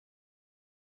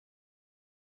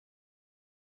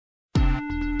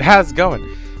How's it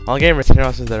going? All gamers here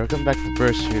also there. Welcome back to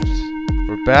Burst Shooters.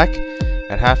 We're back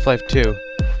at Half-Life 2.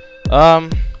 I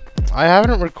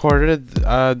haven't recorded.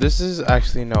 This is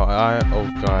actually no.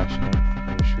 Oh gosh. Can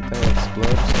I shoot that?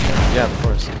 Explode? Yeah, of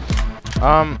course.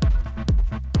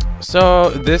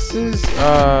 So this is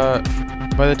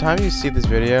by the time you see this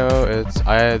video,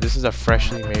 this is a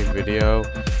freshly made video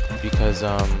because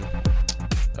I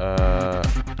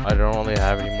don't really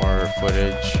have any more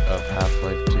footage of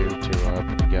Half-Life 2 to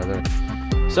put together.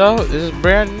 So this is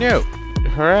brand new.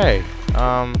 Hooray!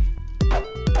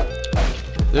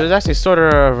 There's actually sort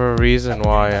of a reason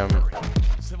why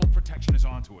Civil protection is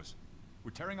on to us.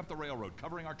 We're tearing up the railroad,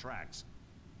 covering our tracks.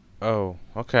 Oh,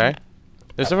 okay.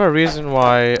 There's sort of a reason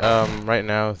why right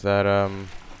now that I'm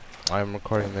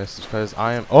recording this is because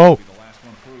I am. Oh. Be the last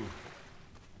one through.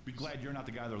 Be glad you're not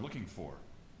the guy they're looking for.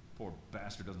 Poor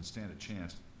bastard doesn't stand a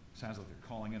chance. Sounds like they're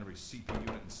calling in every CP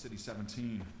unit in City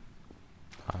 17.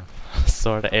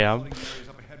 Sorta am. Up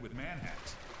ahead with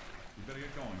MANHACKS. We better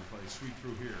get going before they sweep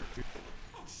through here.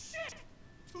 Oh shit!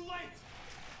 Too late.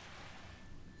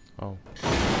 Oh.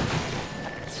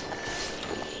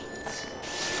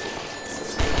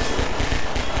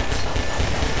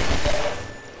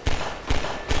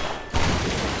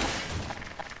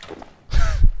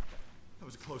 That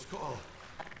was a close call.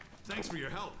 Thanks for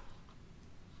your help.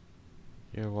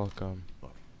 You're welcome.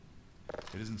 Look,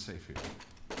 it isn't safe here.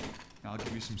 I'll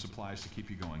give you some supplies to keep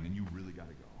you going, then you really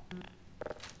gotta go.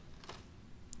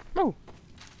 Oh.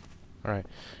 Alright.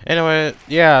 Anyway,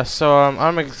 yeah, so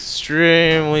I'm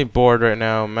extremely bored right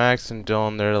now. Max and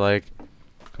Dylan, they're like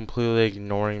completely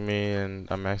ignoring me, and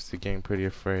I'm actually getting pretty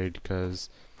afraid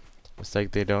because it's like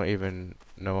they don't even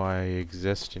know I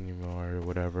exist anymore or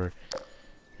whatever.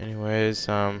 Anyways,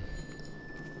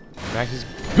 Max is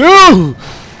boo!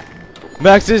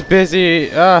 Max is busy.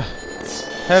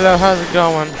 Hello, how's it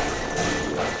going?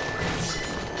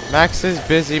 Max is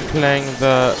busy playing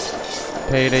the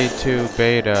Payday 2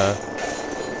 beta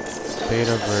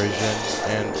version,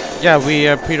 and yeah,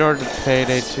 we pre-ordered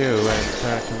Payday 2, and it's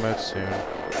gonna come out soon.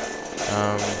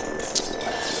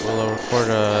 We'll record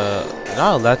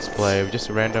not a let's play, just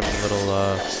a random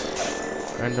little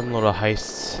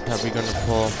heists that we're gonna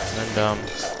pull, and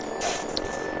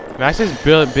Max is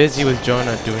busy with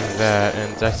Jonah doing that,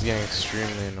 and it's actually getting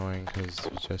extremely annoying because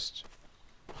it's just.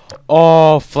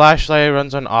 Oh, flashlight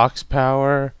runs on aux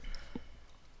power.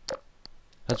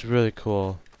 That's really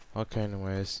cool. Okay,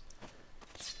 anyways.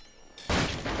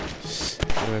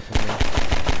 Get away from me.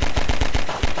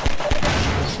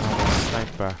 I'm a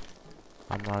sniper.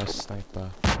 I'm not a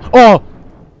sniper. Oh!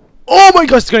 Oh my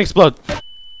god, it's gonna explode!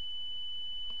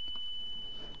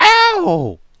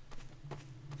 Ow!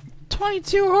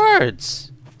 22 hertz!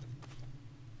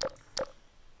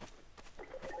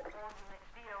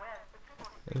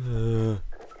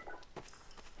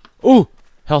 Ooh!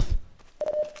 Health!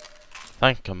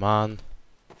 Thank you, man.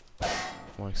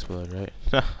 Won't explode, right?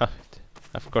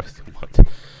 Of course they won't.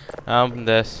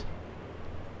 This.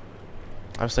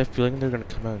 I was like feeling they're gonna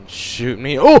come out and shoot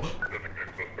me. Oh!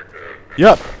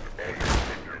 Yep!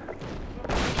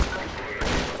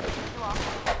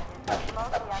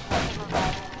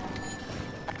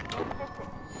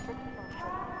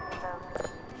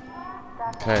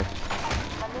 Okay.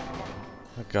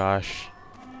 Oh gosh.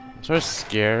 I'm sort of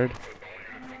scared.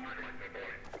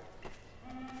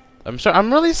 I'm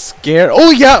really scared.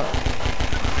 Oh yeah!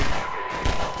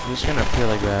 I'm just gonna appear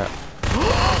like that.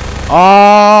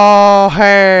 Oh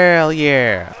hell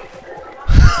yeah!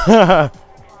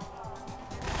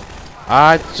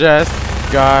 I just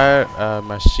got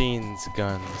machine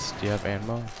guns. Do you have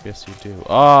ammo? Yes you do.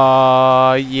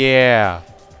 Oh yeah!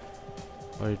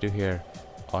 What do you do here?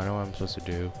 Oh, I know what I'm supposed to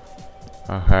do.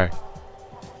 Okay.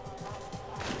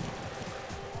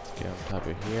 Let's get on top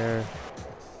of here.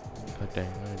 God dang,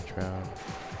 I'm gonna drown.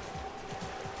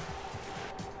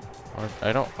 Or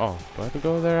I don't. Oh, do I have to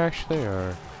go there actually,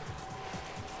 or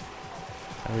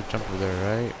I would jump over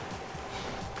there, right?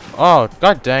 Oh,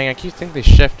 god dang! I keep thinking the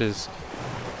shift is the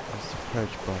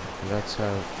crouch button. That's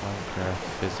how Minecraft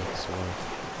physics work.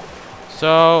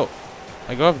 So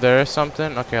I go up there or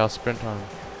something. Okay, I'll sprint on.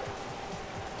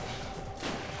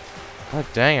 God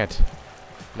dang it!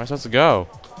 Where am I supposed to go?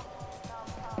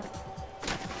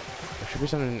 There should be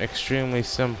something extremely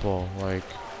simple, like.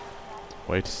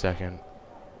 Wait a second.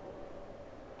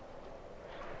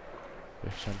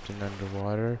 There's something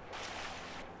underwater.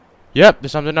 Yep,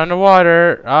 there's something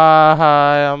underwater.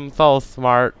 I'm so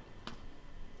smart.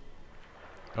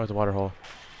 Oh, it's a water hole.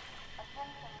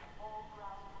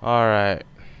 Alright.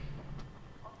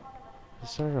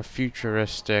 It's sort of a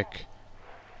futuristic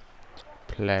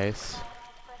place.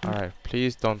 Alright,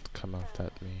 please don't come out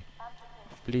at me.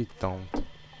 Please don't.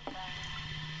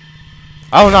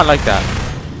 I will not like that.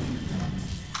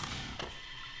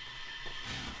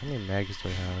 How many mags do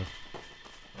I have?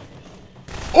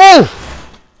 Oh!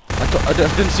 I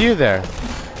didn't see you there.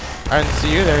 I didn't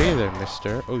see you there either,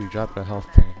 mister. Oh, you dropped a health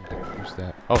thing. Who's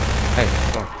that? Oh, hey,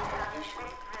 come on.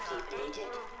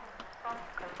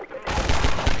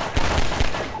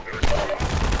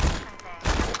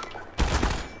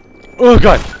 Oh,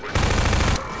 God!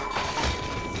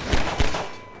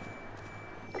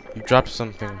 You dropped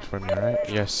something for me, right?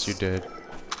 Yes, you did.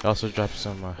 I also dropped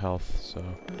some health, so...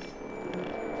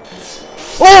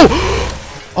 Oh!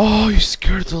 Oh, you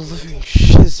scared the living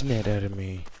shiznit out of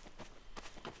me.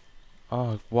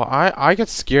 Oh, well, I get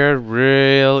scared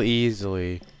real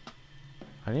easily.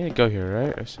 I need to go here,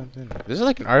 right? Or something? This is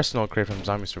like an arsenal crate from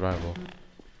Zombie Survival.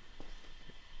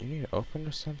 You need to open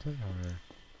or something? Or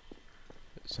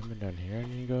something down here I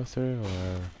need to go through?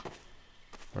 Or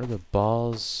where the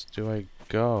balls do I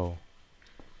go?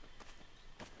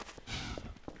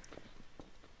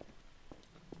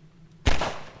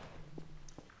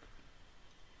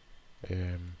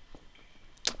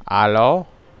 Hello?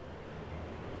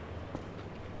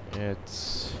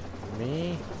 It's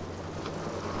me?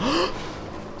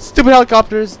 Stupid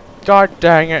helicopters! God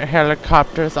dang it,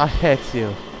 helicopters, I hate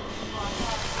you.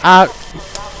 Ow!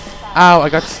 Ow, I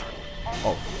got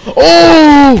oh.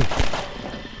 Oh!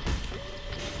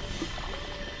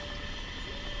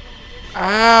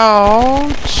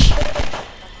 Ouch!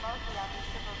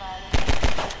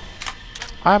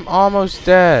 I'm almost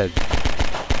dead.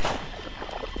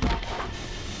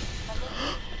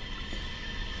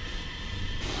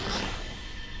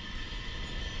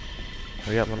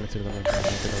 Hurry up, let me through, let me through.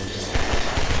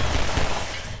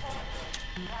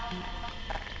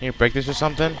 Can you break this or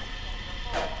something?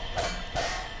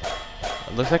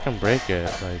 It looks like I can break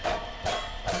it, like...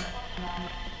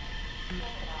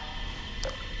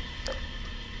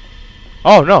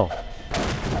 Oh, no!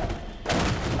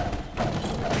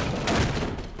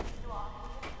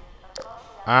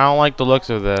 I don't like the looks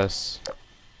of this.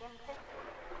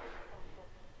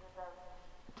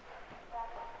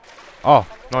 Oh,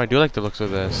 no, I do like the looks of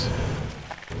this.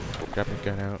 Grab my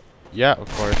gun out. Yeah, of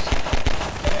course.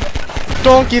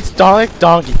 Donkey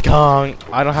Kong!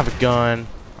 I don't have a gun.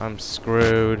 I'm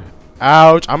screwed.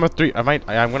 Ouch! I'm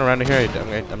gonna run to here.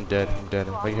 I'm dead. I'm dead.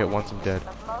 If I get hit once, I'm dead.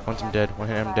 Once I'm dead. One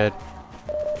hit, I'm dead.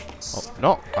 Oh,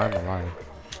 no! I'm alive.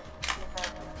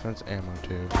 Defense ammo,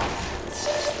 too.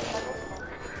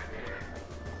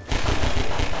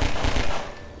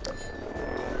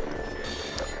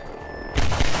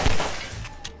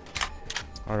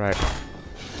 Alright.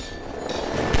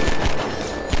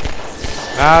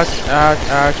 Ouch, ouch,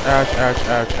 ouch, ouch, ouch,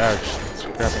 ouch, ouch. Let's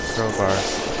grab a crowbar.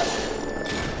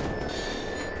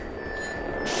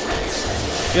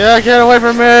 Yeah, get away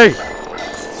from me!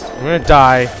 I'm gonna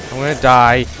die. I'm gonna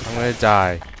die. I'm gonna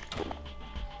die.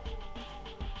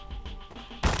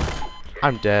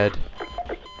 I'm dead.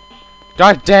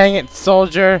 God dang it,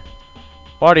 soldier!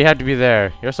 Why do you have to be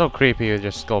there? You're so creepy with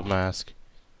your skull mask.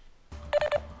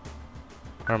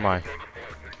 Where am I?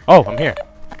 Oh, I'm here.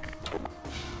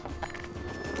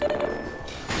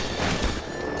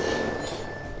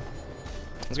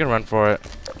 I was gonna run for it.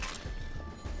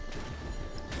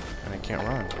 And I can't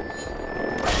run.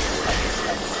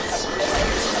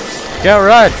 Can't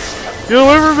run! Get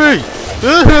away from me!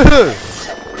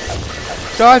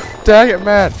 God dang it,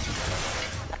 man!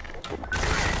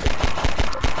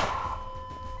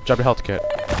 Drop a health kit.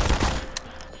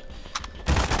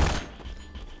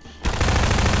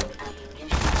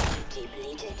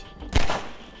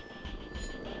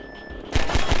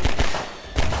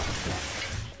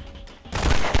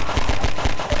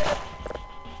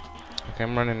 Okay,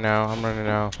 I'm running now. I'm running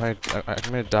now. I'm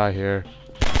gonna die here.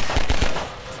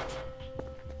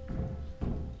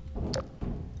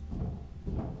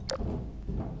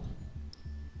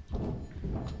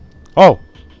 Oh!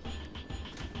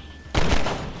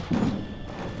 Am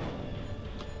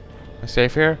I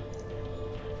safe here?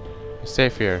 I'm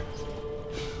safe here.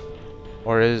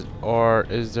 Or is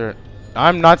there...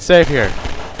 I'm not safe here.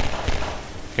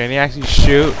 Can you actually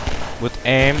shoot with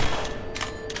aim?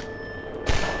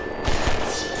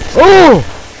 Oh!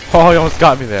 Oh, he almost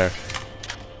got me there.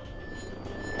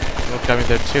 You almost got me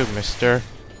there too, mister.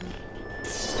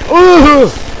 Oh!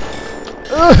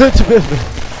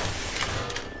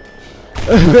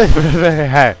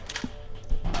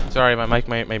 Sorry, my mic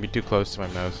might be too close to my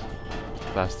mouth.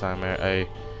 Last time I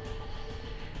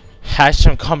had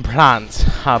some complaints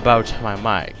about my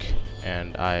mic,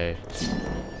 and I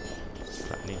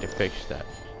need to fix that.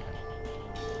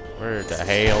 Where the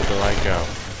hell do I go?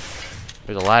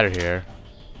 There's a ladder here.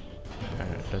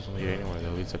 And it doesn't lead anywhere.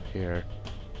 It leads up here.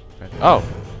 And oh!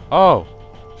 Oh!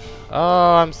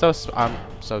 Oh, I'm so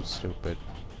stupid.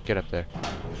 Get up there.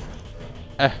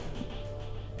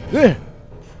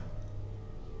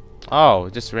 Oh,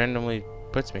 it just randomly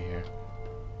puts me here.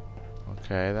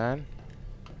 Okay, then.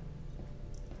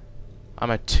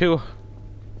 I'm at 2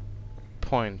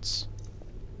 points.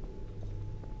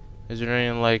 Is there any,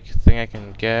 like, thing I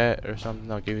can get or something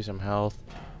that'll give you some health?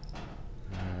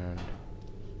 And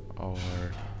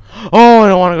over. Oh, I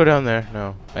don't want to go down there.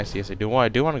 No. Yes, I do. I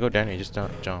do want to go down here. Just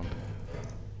don't jump.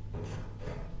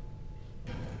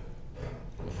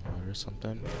 Or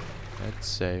something. That's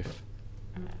safe.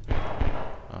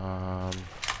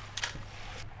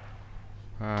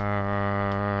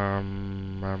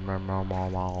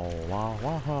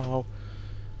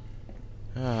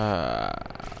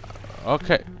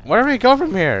 Okay. Where do we go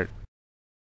from here?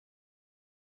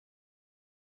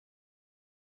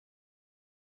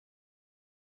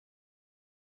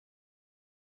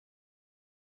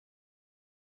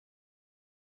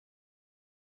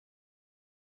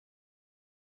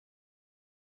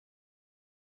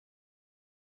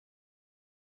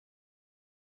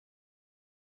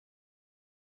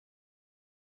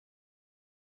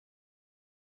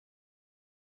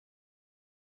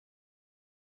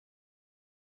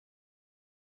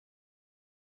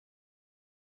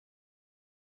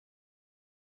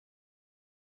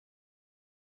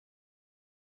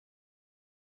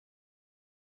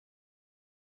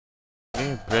 Can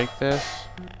you break this?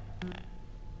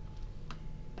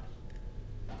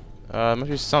 Must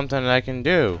be something I can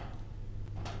do.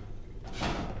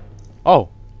 Oh!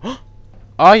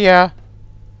 Oh yeah!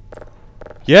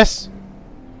 Yes!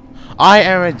 I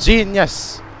am a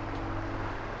genius!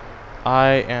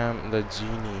 I am the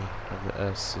genie of the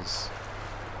S's.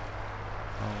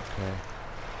 Okay.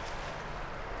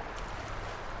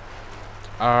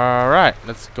 Alright,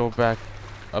 let's go back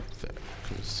up there.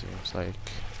 Cause it seems like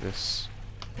this.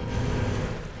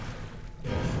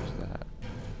 What's that?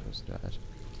 What's that?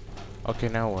 Okay,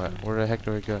 now what? Where the heck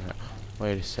do we go now?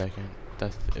 Wait a second.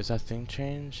 Is that thing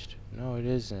changed? No, it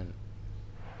isn't.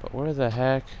 But where the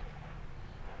heck?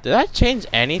 Did that change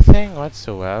anything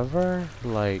whatsoever?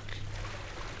 Like,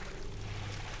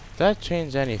 did that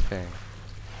change anything?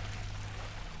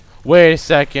 Wait a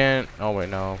second. Oh wait,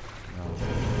 no.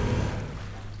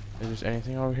 Is there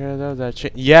anything over here though that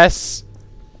changed? Yes!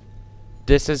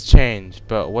 This has changed,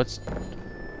 but what's...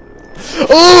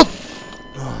 Oh!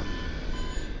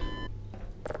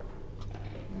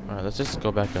 Alright, let's just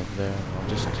go back up there. I'll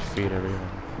just defeat everyone.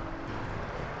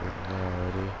 We're there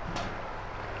already.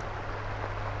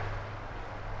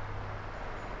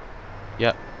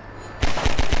 Yep.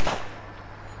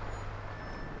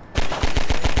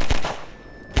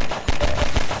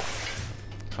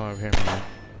 Come over here, man.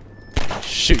 I'll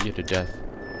shoot you to death.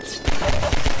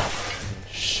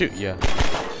 Shoot ya.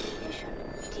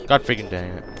 God freaking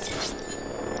dang it.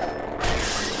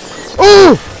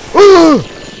 Ooh! Ooh!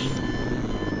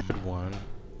 Good one.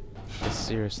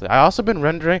 Seriously. I also been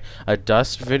rendering a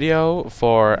dust video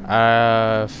for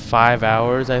 5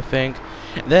 hours, I think.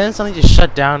 And then something just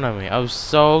shut down on me. I was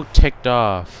so ticked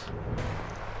off.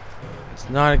 It's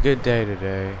not a good day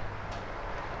today.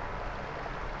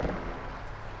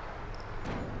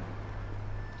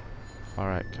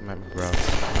 Alright, come at me, bro.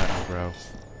 Come at me, bro.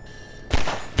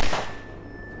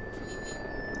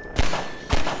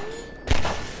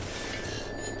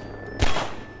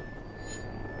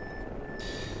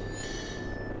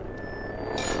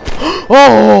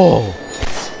 Oh!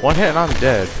 One hit and I'm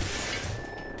dead.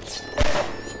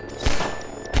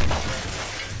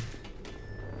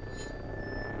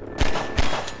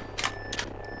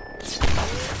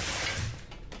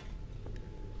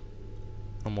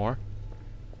 No more?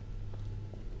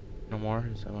 No more?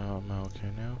 Am I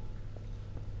okay now?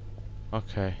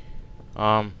 Okay.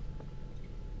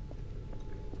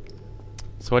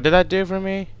 So what did that do for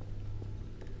me?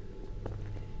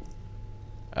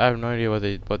 I have no idea what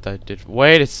that did.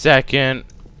 Wait a second.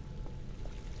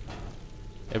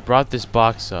 It brought this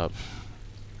box up.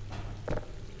 Can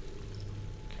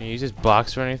you use this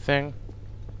box for anything?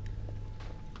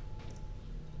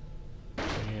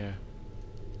 Yeah.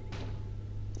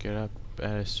 Get up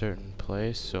at a certain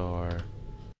place or...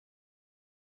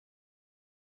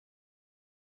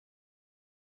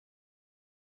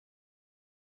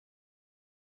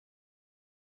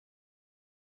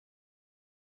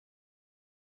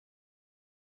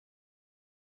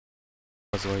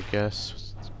 I guess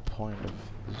what's the point of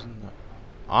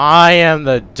I am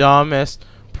the dumbest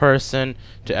person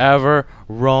to ever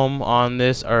roam on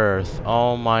this earth.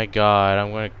 Oh my god,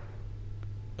 I'm gonna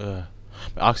Ugh.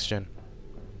 My oxygen.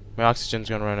 My oxygen's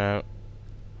gonna run out.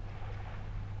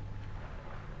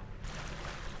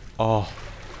 Oh.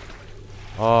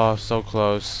 Oh, so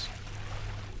close.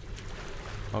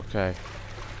 Okay.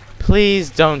 Please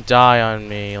don't die on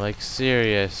me. Like,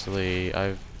 seriously.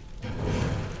 I've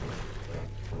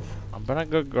been a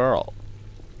good girl.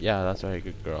 Yeah, that's right, a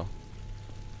good girl.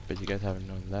 But you guys haven't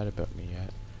known that about me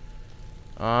yet.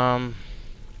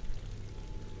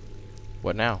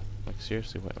 What now? Like,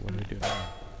 seriously, what do we do now?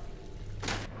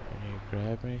 Can you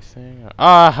grab anything?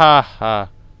 Ah ha ha!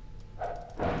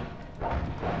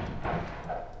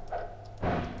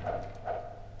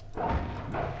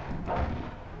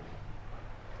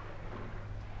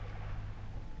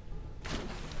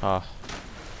 Ah.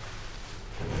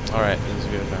 Alright, this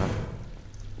is good now.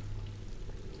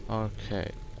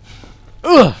 Okay.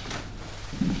 Ugh!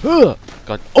 Ugh!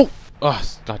 God. Oh! Ugh!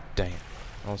 God dang it.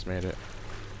 Almost made it.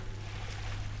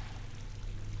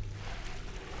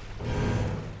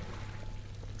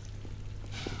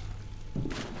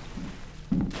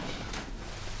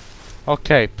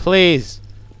 Okay, please!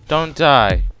 Don't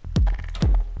die.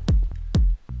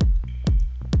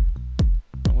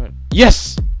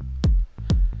 Yes!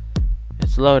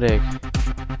 It's loading.